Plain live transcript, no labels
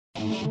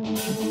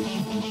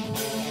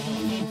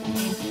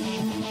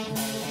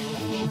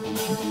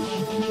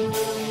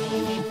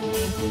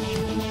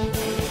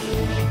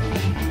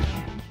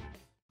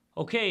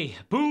Okay,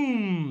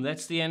 boom!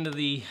 That's the end of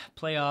the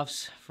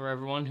playoffs for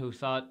everyone who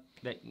thought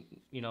that,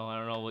 I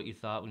don't know what you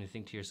thought when you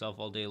think to yourself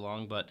all day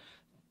long, but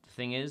the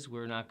thing is,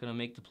 we're not going to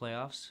make the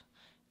playoffs,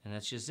 and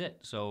that's just it.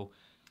 So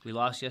we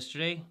lost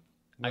yesterday.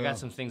 Well, I got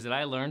some things that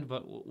I learned,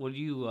 but what do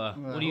you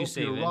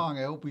say, You're Vin? wrong.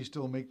 I hope we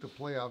still make the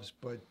playoffs,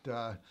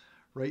 but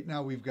right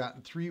now we've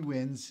gotten 3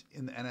 wins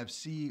in the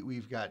NFC.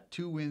 We've got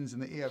 2 wins in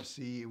the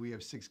AFC. We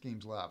have 6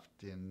 games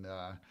left, and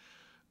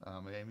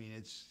I mean,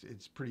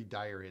 it's pretty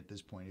dire at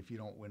this point. If you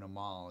don't win them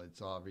all,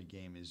 every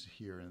game is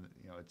here, and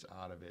it's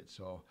out of it.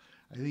 So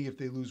I think if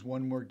they lose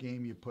one more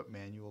game, you put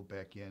Manuel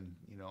back in.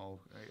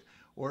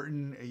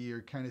 Orton,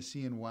 you're kind of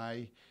seeing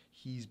why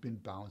he's been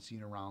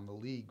bouncing around the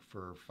league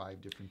for 5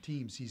 different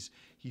teams. He's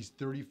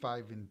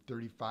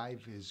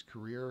 35-35 his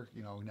career.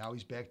 Now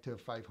he's back to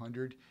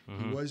 500.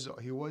 Mm-hmm.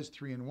 He was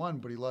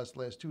 3-1, but he lost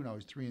the last 2. Now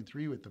he's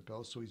 3-3 with the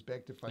Bills, so he's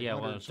back to 500. Yeah,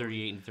 well,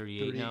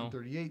 38-38 now.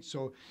 38.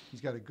 So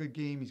he's got a good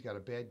game. He's got a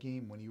bad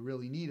game. When you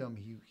really need him,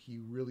 he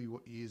really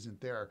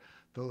isn't there.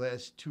 The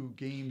last 2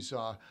 games,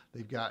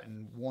 they've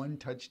gotten 1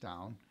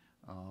 touchdown.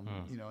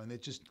 And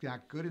it's just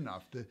not good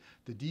enough. The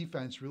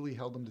defense really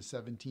held them to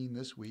 17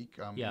 this week.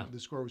 The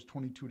score was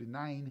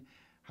 22-9.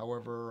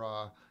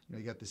 However, you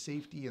got the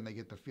safety and they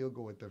get the field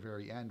goal at the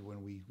very end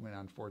when we went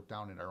on 4th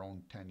down at our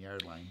own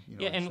 10-yard line.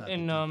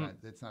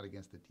 It's not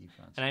against the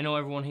defense. And I know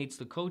everyone hates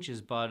the coaches,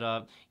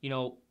 but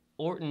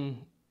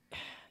Orton,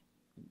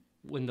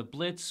 when the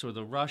blitz or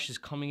the rush is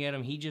coming at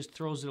him, he just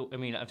throws it. I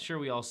mean, I'm sure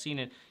we all seen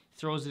it.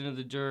 Throws it into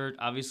the dirt.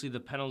 Obviously, the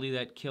penalty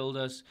that killed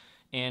us.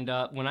 And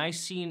when I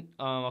seen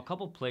a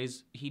couple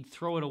plays, he'd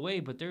throw it away,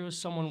 but there was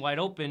someone wide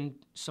open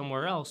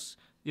somewhere else.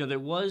 There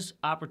was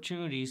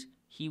opportunities.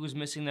 He was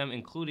missing them,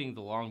 including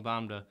the long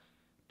bomb to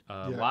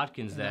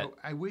Watkins.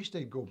 I wish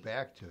they'd go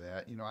back to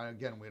that.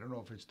 Again, we don't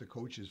know if it's the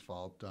coach's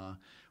fault.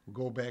 We'll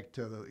go back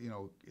to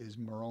the, is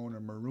Marone a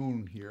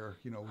maroon here?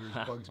 Where's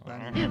Bugs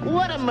Bunny?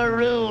 What a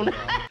maroon!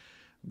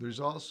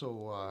 There's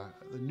also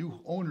the new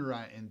owner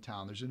in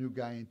town. There's a new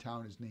guy in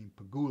town. His name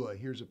Pagula.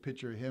 Here's a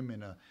picture of him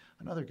and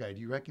another guy.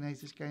 Do you recognize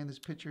this guy in this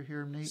picture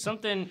here, Nate?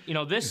 Something,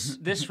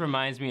 this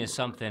reminds me of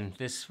something.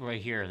 This right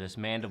here, this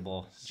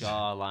mandible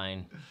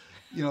jawline.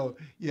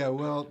 Yeah,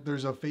 well,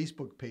 there's a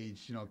Facebook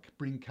page,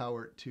 Bring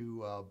Cowart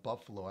to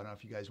Buffalo. I don't know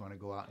if you guys want to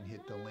go out and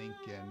hit the link,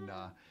 and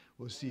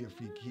we'll see if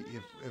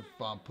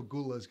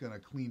Pagula is going to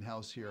clean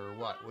house here or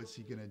what. What's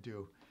he going to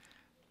do?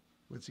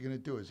 What's he going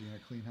to do? Is he going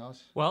to clean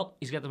house? Well,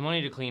 he's got the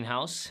money to clean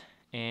house.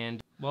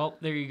 And, well,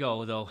 there you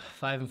go, though.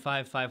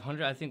 5-5,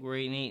 500. I think we're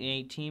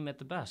 8-8 team at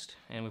the best.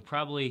 And we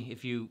probably,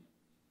 if you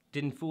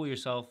didn't fool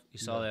yourself, you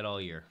saw that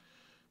all year.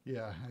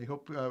 Yeah, I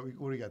hope, what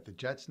do we got? The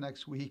Jets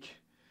next week.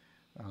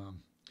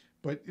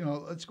 But,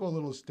 let's go a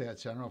little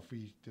stats. I don't know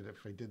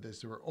if I did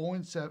this. They were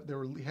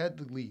 0-7. They had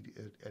the lead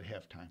at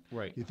halftime.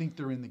 Right. You think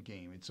they're in the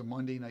game. It's a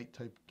Monday night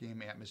type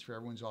game atmosphere.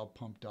 Everyone's all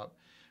pumped up.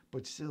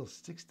 But still,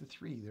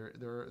 6-3.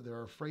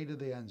 They're afraid of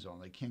the end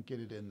zone. They can't get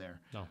it in there.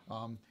 No.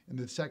 In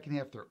the second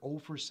half, they're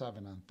 0-for-7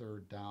 on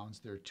 3rd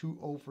downs. They're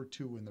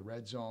 0-for-2 in the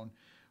red zone.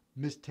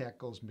 Missed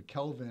tackles.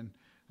 McKelvin,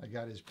 I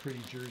got his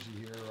pretty jersey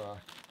here.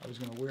 I was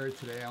going to wear it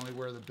today. I only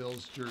wear the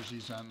Bills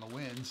jerseys on the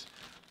wins.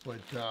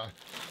 But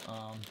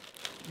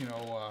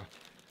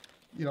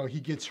he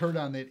gets hurt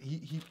on that.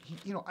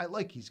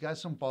 He's got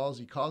some balls.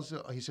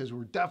 He says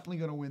we're definitely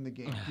going to win the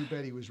game. Too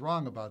bad he was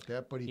wrong about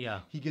that. But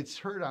he gets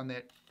hurt on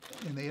that,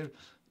 and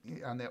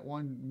on that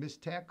one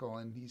missed tackle,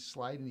 and he's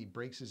sliding. He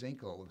breaks his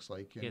ankle. It looks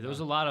like. And, there was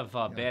a lot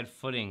of bad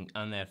footing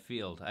on that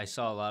field. I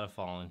saw a lot of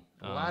falling.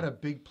 A lot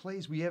of big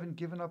plays. We haven't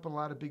given up a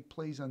lot of big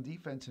plays on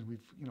defense, and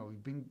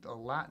we've been a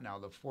lot now.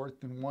 The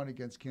 4th and 1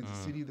 against Kansas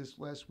City this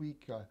last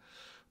week.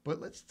 But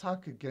let's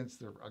talk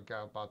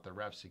about the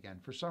refs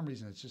again. For some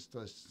reason, it just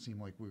doesn't seem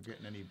like we're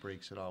getting any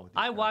breaks at all with these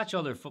guys. Watch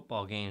other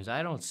football games.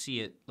 I don't see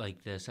it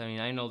like this. I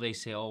mean, I know they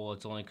say, oh, well,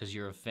 it's only because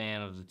you're a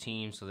fan of the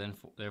team, so then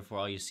therefore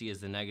all you see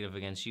is the negative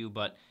against you.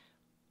 But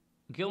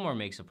Gilmore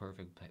makes a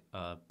perfect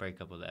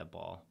breakup of that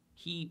ball.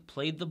 He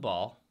played the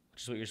ball,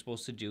 which is what you're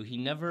supposed to do. He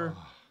never,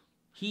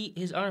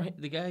 his arm,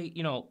 the guy,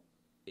 it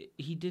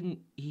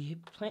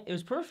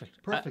was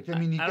perfect. Perfect. I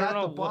mean, you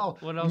got the ball.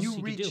 What else when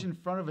you reach in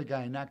front of a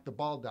guy and knock the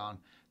ball down,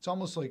 it's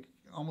almost like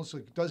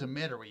it doesn't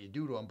matter what you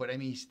do to him. But I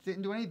mean, he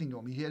didn't do anything to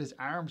him. He had his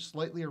arm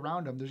slightly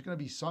around him. There's going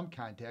to be some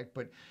contact,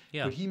 but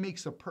he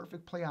makes the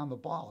perfect play on the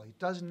ball. He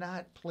does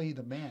not play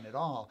the man at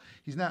all.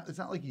 It's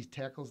not like he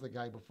tackles the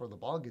guy before the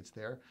ball gets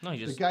there. No,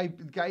 the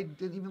guy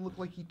didn't even look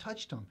like he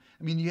touched him.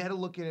 I mean, you had to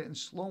look at it in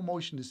slow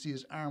motion to see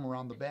his arm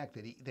around the back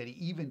that he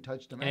even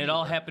touched him. And it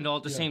all happened all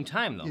at the same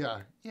time, though.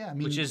 Yeah. I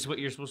mean, which is what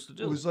you're supposed to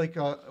do. It was like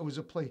it was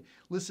a play.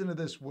 Listen to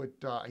this. What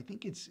I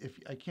think it's, if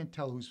I can't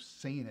tell who's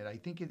saying it. I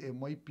think it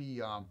might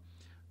be.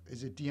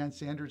 Is it Deion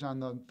Sanders on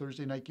the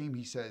Thursday night game?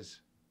 He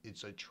says,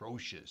 it's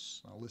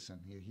atrocious. Now listen,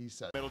 he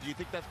said. Do you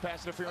think that's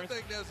pass interference? I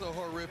think that's a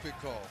horrific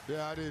call.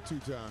 Yeah, I did too,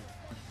 John.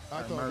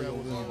 I thought that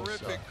was a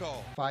horrific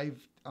call.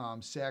 5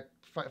 sack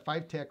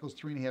 5 tackles,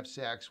 3.5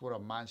 sacks. What a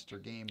monster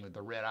game with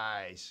the red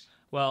eyes.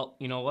 Well,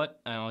 you know what?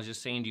 I was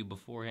just saying to you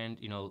beforehand,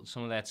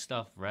 some of that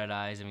stuff, red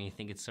eyes, I mean, you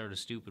think it's sort of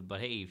stupid, but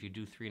hey, if you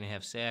do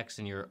 3.5 sacks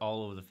and you're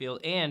all over the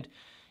field, and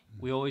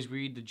we always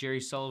read the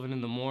Jerry Sullivan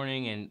in the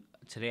morning, and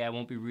today I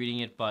won't be reading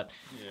it, but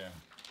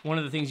one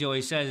of the things he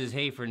always says is,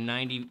 hey, for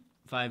 $95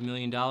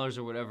 million or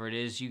whatever it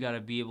is, you got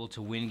to be able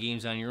to win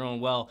games on your own.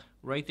 Well,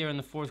 right there in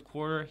the fourth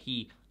quarter,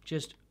 he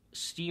just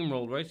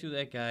steamrolled right through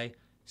that guy,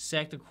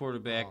 sacked the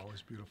quarterback. Oh, it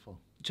was beautiful.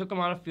 Took him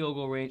out of field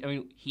goal range. I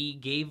mean, he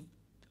gave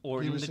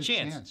Orton the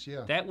chance.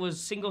 Yeah. That was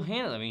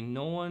single-handed. I mean,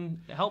 no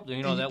one helped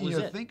him. That was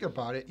it. Think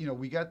about it.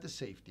 We got the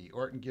safety.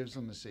 Orton gives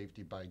them the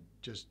safety by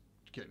just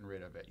getting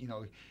rid of it.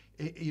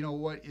 You know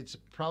what? It's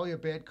probably a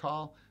bad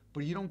call,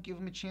 but you don't give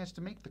him a chance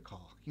to make the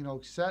call.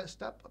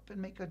 Step up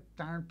and make a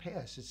darn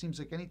pass. It seems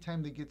like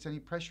anytime that gets any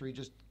pressure, he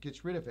just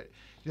gets rid of it.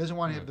 He doesn't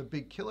want to have the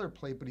big killer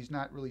play, but he's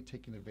not really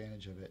taking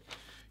advantage of it.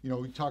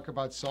 We talk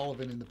about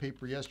Sullivan in the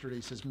paper yesterday.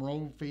 He says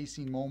Moreau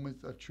facing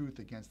moments of truth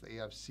against the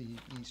AFC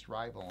East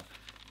rival,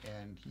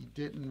 and he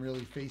didn't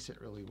really face it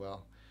really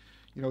well.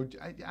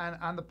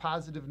 On the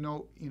positive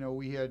note,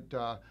 we had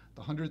the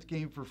 100th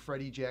game for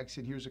Freddie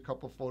Jackson. Here's a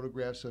couple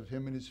photographs of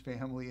him and his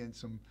family and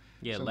some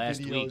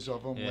videos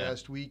of him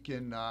last week.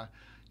 And,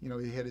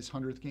 he had his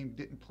 100th game,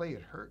 didn't play.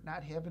 It hurt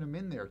not having him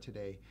in there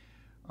today.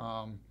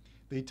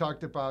 They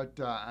talked about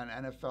on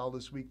NFL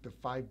this week the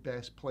 5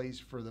 best plays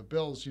for the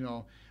Bills. I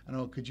don't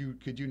know. Could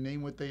you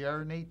name what they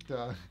are, Nate?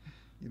 What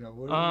do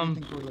you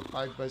think were the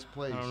 5 best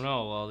plays? I don't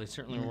know. Well, they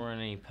certainly weren't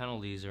any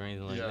penalties or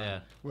anything like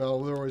that.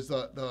 Well, there was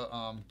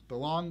the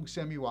long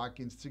Sammy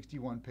Watkins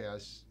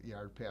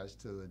 61-yard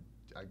pass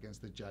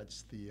against the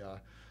Jets. The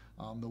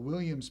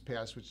Williams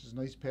pass, which is a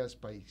nice pass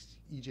by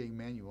E.J.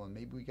 Manuel, and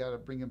maybe we got to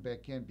bring him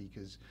back in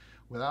because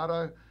without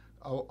a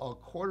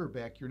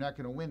quarterback, you're not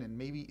going to win.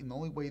 And the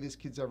only way this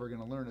kid's ever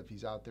going to learn if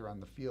he's out there on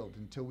the field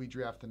until we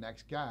draft the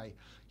next guy.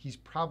 He's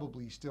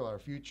probably still our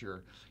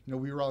future.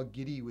 We were all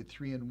giddy with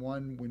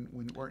 3-1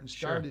 when Orton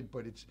started,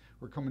 but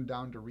we're coming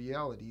down to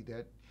reality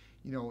that,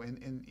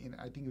 and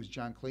I think it was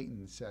John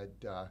Clayton said,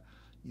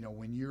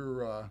 when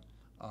you're a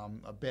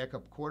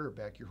backup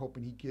quarterback, you're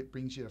hoping he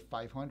brings you to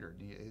 500.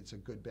 It's a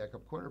good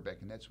backup quarterback,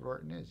 and that's what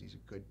Orton is. He's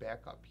a good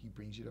backup. He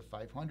brings you to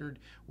 500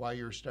 while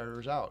your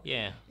starter's out.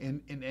 Yeah.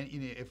 And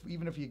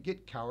even if you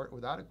get Cowart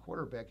without a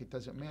quarterback, it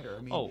doesn't matter.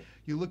 I mean,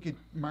 you look at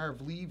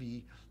Marv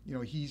Levy.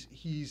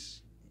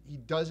 He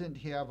doesn't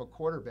have a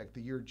quarterback. The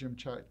year Jim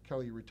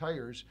Kelly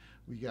retires,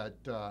 we got.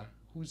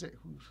 Who's the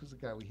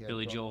guy we had?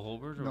 Billy Joe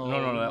Holbert?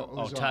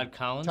 No. Todd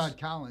Collins? Todd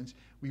Collins.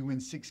 We win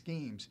 6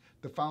 games.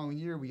 The following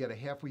year, we got a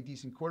halfway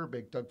decent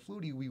quarterback, Doug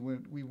Flutie. We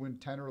win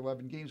 10 or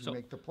 11 games. We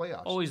make the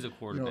playoffs. Always the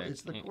quarterback.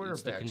 It's the quarterback.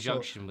 It's the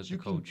conjunction with the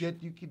coach.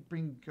 You could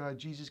bring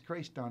Jesus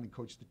Christ down and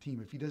coach the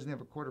team. If he doesn't have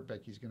a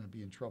quarterback, he's going to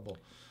be in trouble.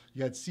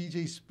 You got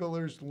C.J.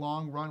 Spiller's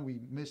long run. We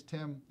missed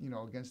him,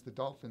 against the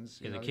Dolphins.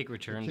 The kick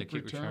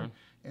return.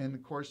 And,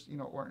 of course,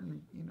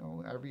 Orton,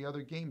 every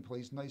other game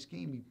plays a nice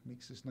game. He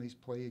makes this nice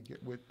play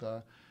with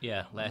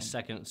last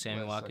second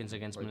Sammy Watkins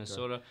against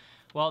Minnesota.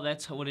 Well,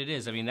 that's what it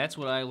is. I mean, that's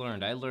what I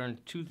learned. I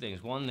learned 2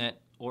 things. One, that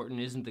Orton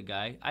isn't the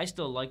guy. I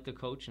still like the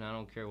coach, and I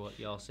don't care what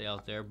y'all say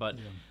out there, but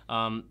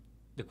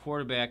the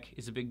quarterback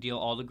is a big deal.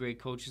 All the great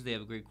coaches, they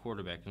have a great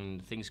quarterback,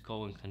 and things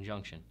go in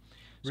conjunction.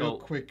 Real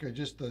quick,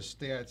 just the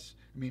stats.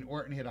 I mean,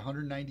 Orton had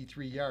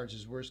 193 yards,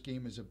 his worst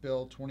game as a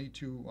Bill,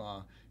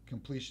 22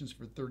 completions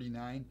for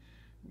 39.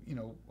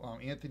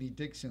 Anthony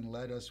Dixon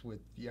led us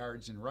with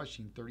yards in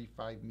rushing,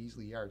 35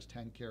 measly yards,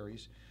 10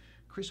 carries.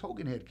 Chris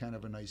Hogan had kind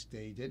of a nice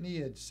day, didn't he?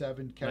 He had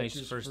 7 catches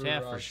nice first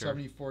half for sure.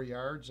 74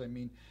 yards. I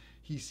mean,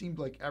 he seemed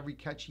like every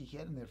catch he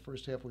had in that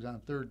first half was on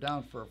third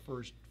down for a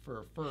first.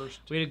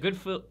 We had a good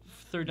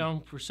third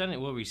down percentage.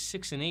 Well, we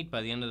 6 and 8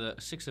 by the end of the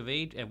 6 of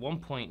 8 at one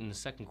point in the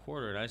second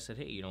quarter, and I said,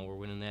 hey, we're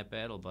winning that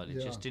battle, but it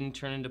just didn't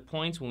turn into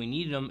points when we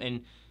needed them,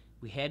 and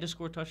we had to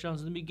score touchdowns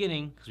in the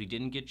beginning because we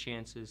didn't get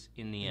chances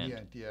in the end.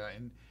 Yeah,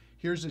 and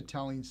here's a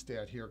telling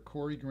stat here.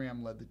 Corey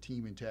Graham led the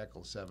team in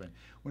tackles 7.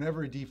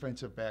 Whenever a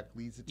defensive back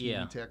leads the team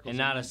in tackles, and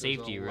not a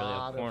safety, really,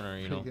 a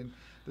corner,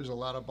 There's a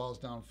lot of balls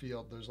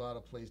downfield. There's a lot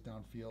of plays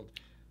downfield.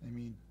 I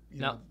mean,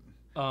 now,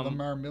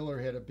 Lamar Miller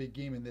had a big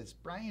game in this.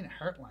 Brian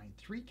Hartline,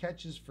 3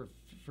 catches for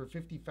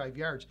 55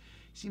 yards.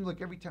 Seemed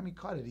like every time he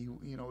caught it, he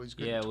was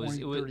good. Yeah,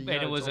 20, 30 yards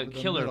and it was a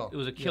killer. Middle. It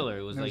was a killer.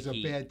 It was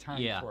a bad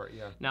time for it.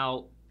 Yeah.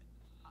 Now,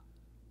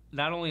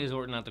 not only is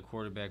Orton not the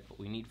quarterback, but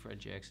we need Fred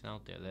Jackson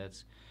out there.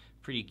 That's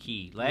pretty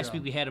key. Last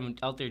week we had him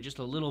out there just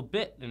a little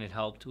bit, and it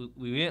helped.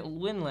 We didn't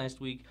win last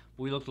week,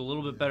 but we looked a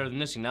little bit better than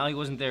this. Now he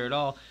wasn't there at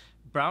all.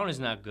 Brown is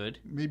not good.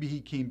 Maybe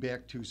he came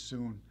back too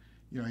soon.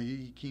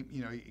 He came,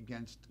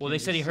 against. Well, they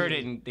said he heard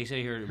it, and they said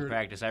he heard it in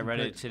practice. I read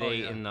it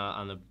today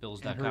on the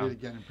Bills.com. Heard it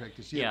again in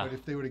practice. Yeah, but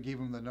if they would have gave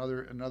him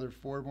another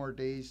 4 more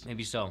days,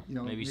 maybe so.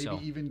 Maybe so.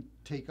 Even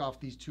take off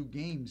these 2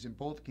 games in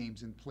both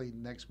games and play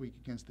next week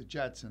against the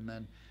Jets, and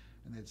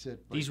that's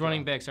it. But, these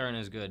running backs aren't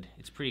as good.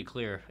 It's pretty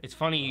clear. It's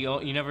funny.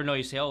 You never know.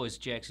 You say, oh, is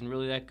Jackson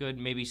really that good?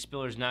 Maybe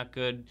Spiller's not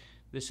good.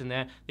 this and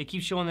that. They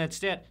keep showing that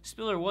stat.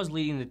 Spiller was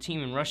leading the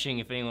team in rushing,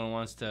 if anyone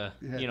wants to,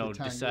 Yeah, at the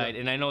time, decide.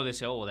 yeah. And I know they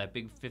say, oh, that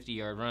big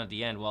 50-yard run at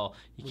the end. Well,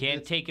 you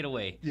can't take it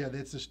away. Yeah,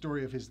 that's the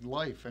story of his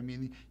life. I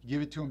mean, you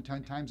give it to him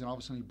 10 times, and all of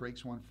a sudden he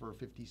breaks one for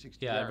 50,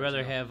 60 Yeah, yards. I'd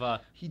rather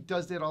have... he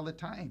does that all the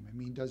time. I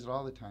mean, he does it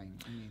all the time.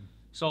 I mean...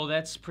 So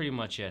that's pretty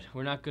much it.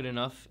 We're not good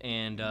enough,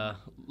 and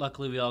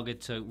luckily we all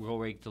get to go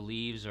rake the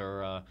leaves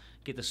or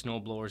get the snow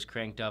blowers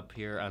cranked up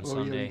here on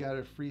Sunday. Yeah, we got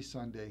a free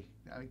Sunday.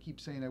 I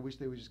keep saying I wish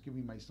they would just give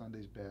me my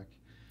Sundays back.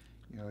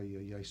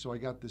 So I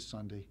got this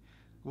Sunday.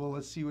 Well,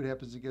 let's see what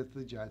happens against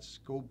the Jets.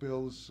 Go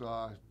Bills.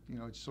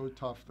 It's so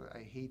tough. I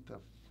hate the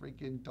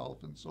freaking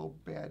Dolphins so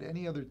bad.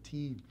 Any other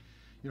team.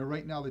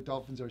 Right now the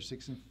Dolphins are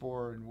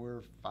 6-4 and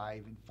we're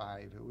 5-5.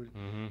 It would,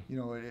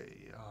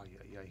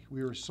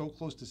 we were so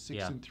close to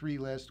 6-3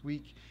 last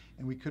week,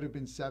 and we could have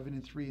been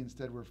 7-3.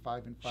 Instead, we're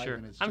 5-5. Sure,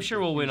 and it's I'm just sure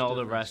a we'll win huge all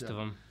the difference. rest of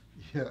them.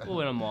 Yeah, we'll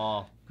win them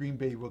all. Green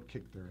Bay will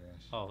kick their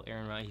ass. Oh,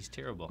 Aaron Rodgers, he's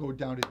terrible. Go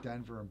down to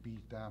Denver and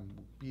beat them.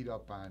 Beat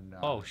up on.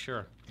 Oh,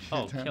 sure.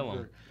 Oh, kill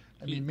him.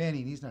 I mean,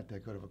 Manning, he's not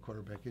that good of a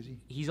quarterback, is he?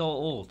 He's all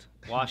old,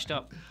 washed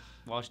up.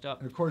 Washed up.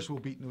 And of course, we'll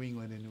beat New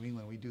England. In New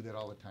England, we do that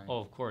all the time.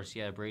 Oh, of course.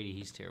 Yeah, Brady,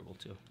 he's terrible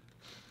too.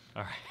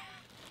 All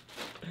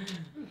right.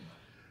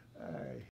 All right.